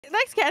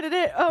Next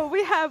candidate,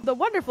 we have the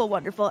wonderful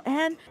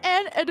Anne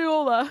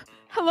Etteuola.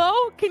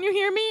 Hello, can you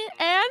hear me,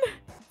 Anne?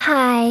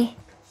 Hi,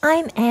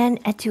 I'm Anne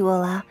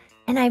Etteuola,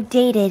 and I've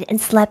dated and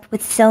slept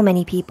with so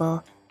many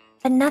people,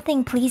 but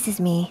nothing pleases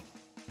me.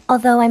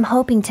 Although I'm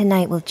hoping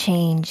tonight will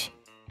change.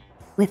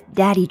 With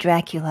Daddy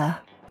Dracula.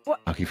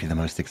 I'll give you the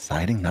most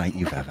exciting night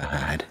you've ever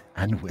had,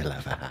 and will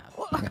ever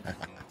have.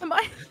 Am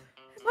I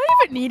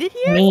even needed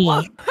here? Me.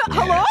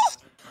 Hello? Yes.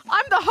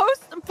 I'm the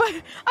host, but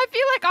I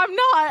feel like I'm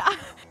not.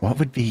 What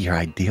would be your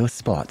ideal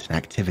spot and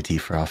activity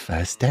for our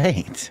first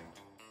date?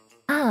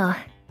 Oh,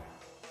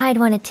 I'd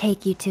want to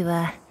take you to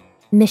a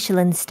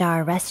Michelin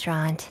star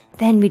restaurant.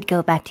 Then we'd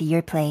go back to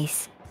your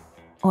place.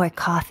 Or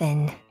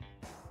coffin.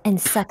 And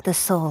suck the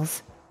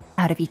souls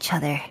out of each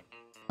other.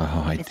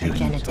 Oh, I With do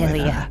the enjoy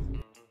genitalia.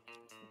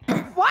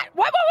 that. What?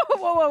 Wait.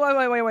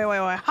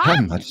 Huh?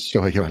 I'm not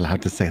sure you're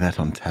allowed to say that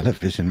on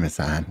television, Miss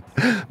Anne,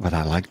 but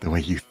I like the way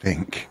you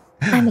think.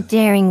 I'm a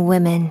daring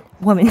woman.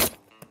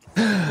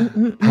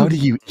 How do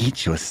you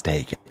eat your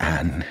steak,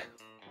 Anne?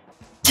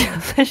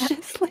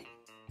 Deliciously.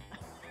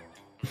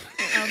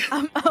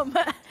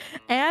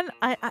 Anne,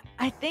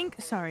 I think,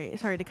 sorry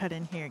to cut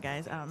in here,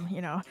 guys.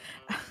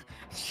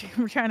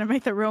 We're trying to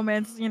make the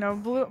romance,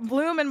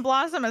 bloom and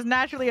blossom as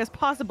naturally as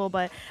possible.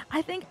 But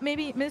I think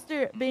maybe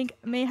Mr. Bink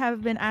may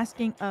have been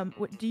asking,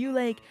 do you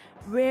like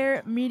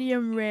rare,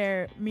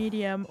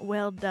 medium,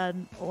 well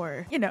done,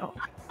 or,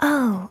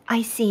 Oh,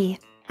 I see.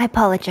 I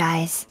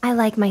apologize. I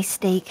like my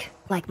steak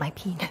like my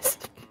penis.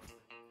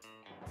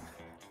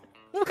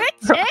 What?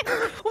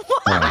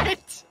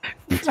 What?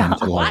 You tend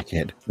to like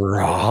it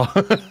raw.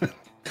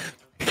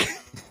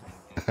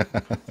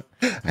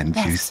 And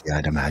Yes. juicy,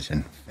 I'd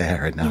imagine.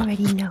 Fair You enough.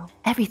 already know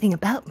everything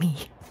about me.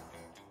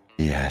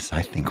 Yes,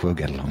 I think we'll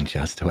get along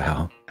just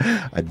well.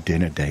 A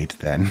dinner date,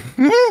 then.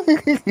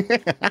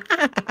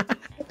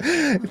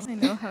 I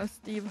know how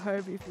Steve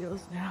Harvey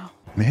feels now.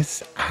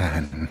 Miss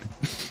Anne,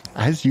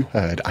 as you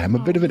heard, I am a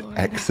bit of an Lord.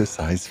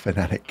 exercise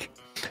fanatic.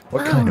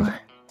 What kind of Oh.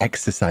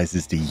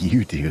 exercises do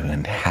you do,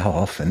 and how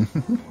often?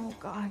 Oh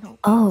God.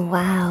 Oh,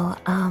 wow.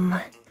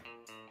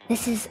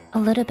 This is a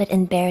little bit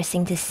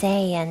embarrassing to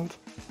say, and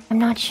I'm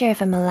not sure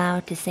if I'm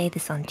allowed to say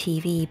this on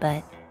TV,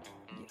 but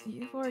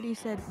You've already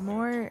said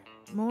more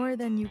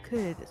than you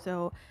could,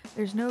 so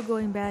there's no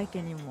going back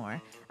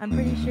anymore. I'm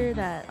pretty sure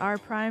that our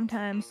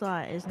primetime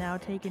slot is now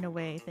taken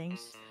away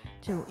thanks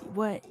to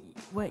what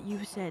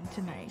you've said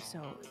tonight. So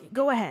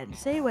go ahead,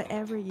 say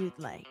whatever you'd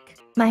like.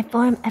 my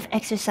form of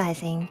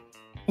exercising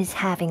is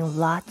having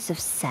lots of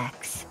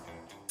sex.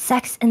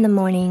 Sex in the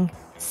morning,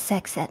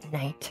 sex at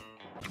night.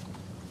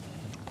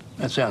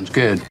 That sounds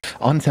good.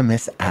 On to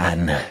Miss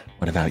Anne.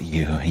 What about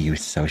you? Are you a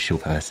social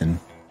person?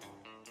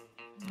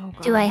 Oh,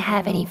 God. Do I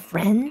have any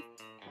friends?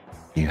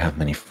 Do you have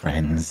many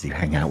friends? Do you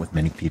hang out with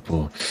many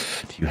people?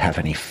 Do you have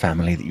any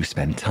family that you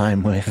spend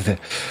time with?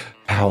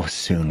 How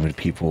soon would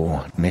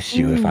people miss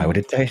you if I were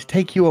to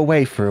take you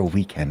away for a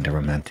weekend, a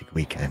romantic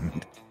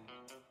weekend?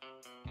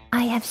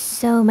 I have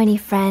so many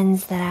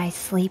friends that I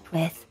sleep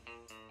with.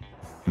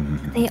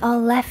 They all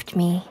left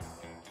me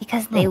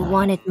because they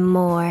wanted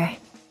more,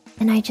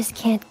 and I just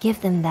can't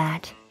give them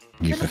that.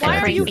 You Then why prefer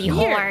are to you give them,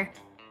 here?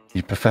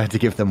 you prefer to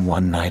give them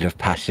one night of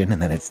passion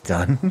and then it's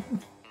done?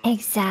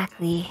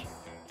 Exactly.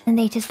 And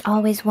they just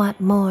always want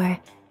more,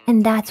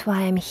 and that's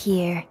why I'm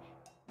here.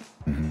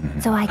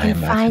 So I can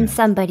imagine. find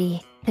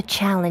somebody to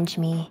challenge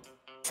me,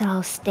 so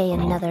I'll stay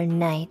another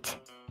night.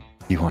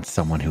 You want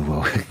someone who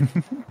will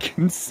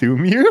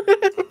consume you?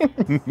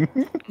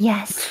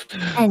 Yes,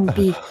 and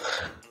be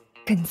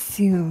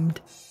consumed.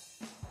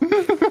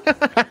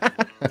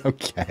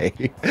 Okay.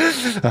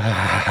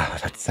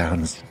 That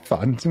sounds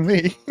fun to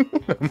me.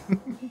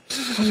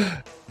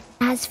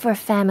 As for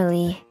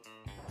family,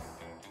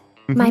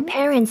 my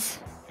parents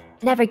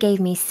never gave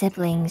me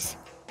siblings,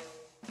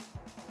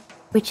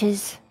 which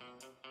is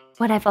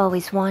what I've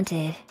always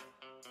wanted.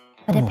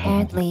 But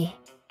apparently,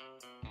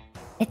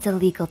 it's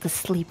illegal to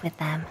sleep with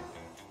them.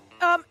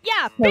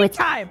 Yeah, No, big it's-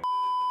 time.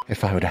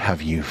 If I were to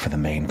have you for the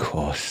main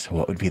course,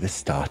 what would be the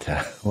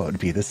starter? What would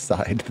be the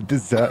side, the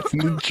dessert,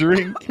 and the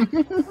drink?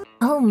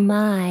 Oh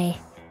my.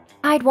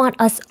 I'd want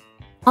us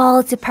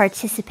all to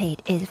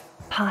participate if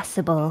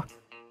possible.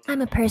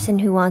 I'm a person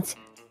who wants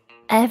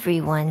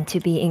everyone to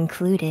be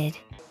included.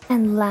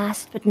 And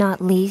last but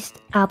not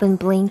least, Albin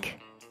Blink,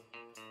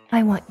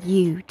 I want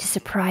you to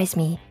surprise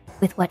me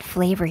with what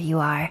flavor you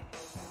are.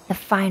 The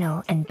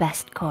final and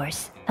best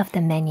course of the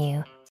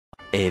menu.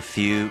 A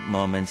few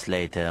moments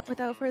later.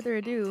 Without further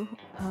ado,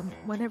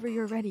 whenever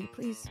you're ready,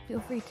 please feel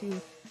free to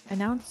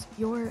announce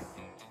your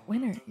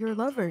winner, your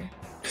lover.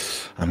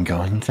 I'm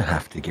going to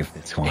have to give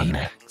this one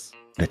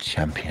the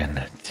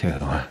champion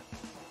to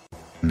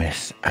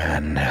Miss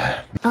Anne.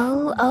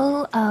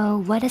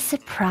 Oh, what a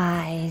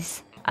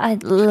surprise.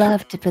 I'd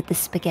love to put the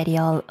spaghetti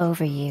all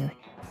over you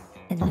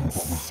and then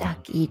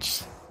suck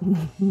each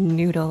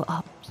noodle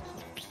up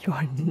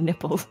your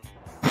nipples.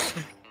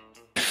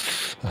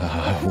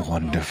 Oh,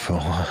 wonderful.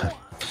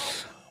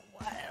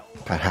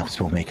 Perhaps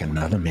we'll make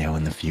another meal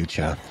in the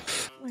future.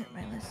 Where am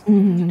I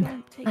listening? Mm,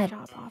 Don't take I-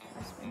 job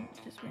offers for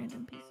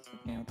random pieces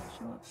of mail that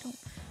show up.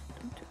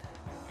 Don't do that.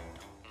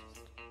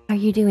 Are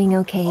you doing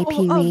okay,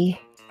 Pee-wee?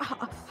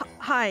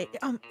 Hi.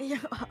 Yeah,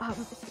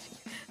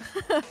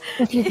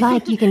 If you'd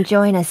like, you can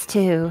join us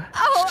too.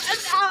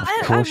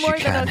 I'm more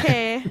than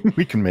okay.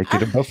 We can make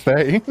it a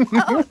buffet.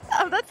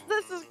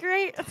 This is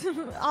great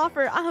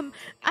offer.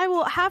 I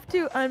will have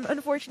to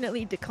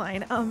unfortunately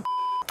decline.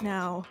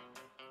 Now,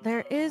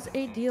 there is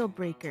a deal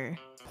breaker.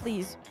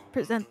 Please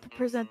present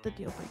the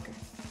deal breaker.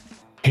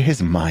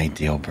 Here's my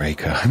deal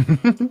breaker.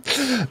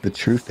 The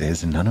truth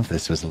is, none of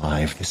this was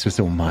live. This was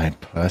all my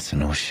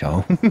personal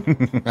show.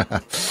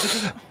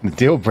 The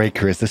deal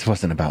breaker is this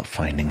wasn't about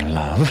finding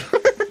love.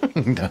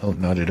 No,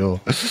 not at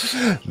all.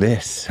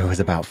 This was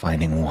about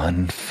finding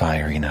one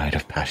fiery night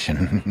of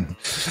passion.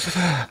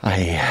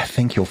 I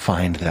think you'll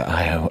find that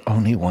I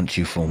only want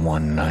you for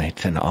one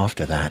night, and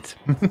after that,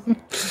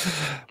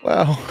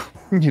 well,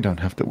 you don't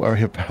have to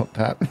worry about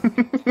that.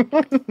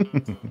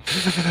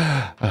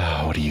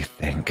 What do you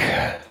think?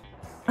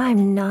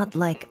 I'm not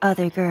like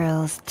other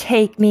girls.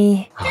 Take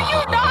me. Do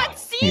you not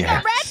see the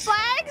red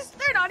flags?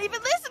 They're not even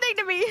listening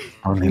to me.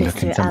 Only look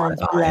Mr. into my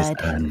Allen's eyes,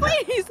 blood. Anne.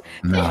 Please.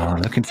 No,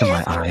 look into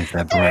my eyes.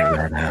 They're bright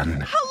red,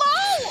 Anne.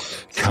 Hello.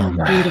 Come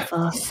on.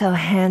 Beautiful, so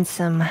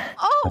handsome.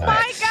 Oh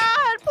my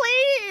God!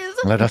 Please.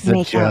 Let us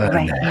Make out adjourn.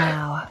 right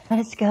now. Let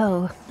us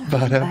go.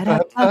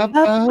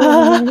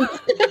 Ba-da-ba-ba-ba.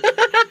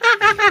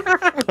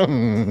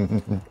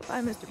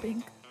 Bye, Mr.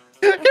 Pink.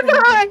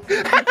 Goodbye.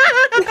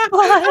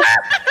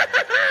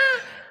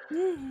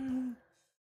 Goodbye.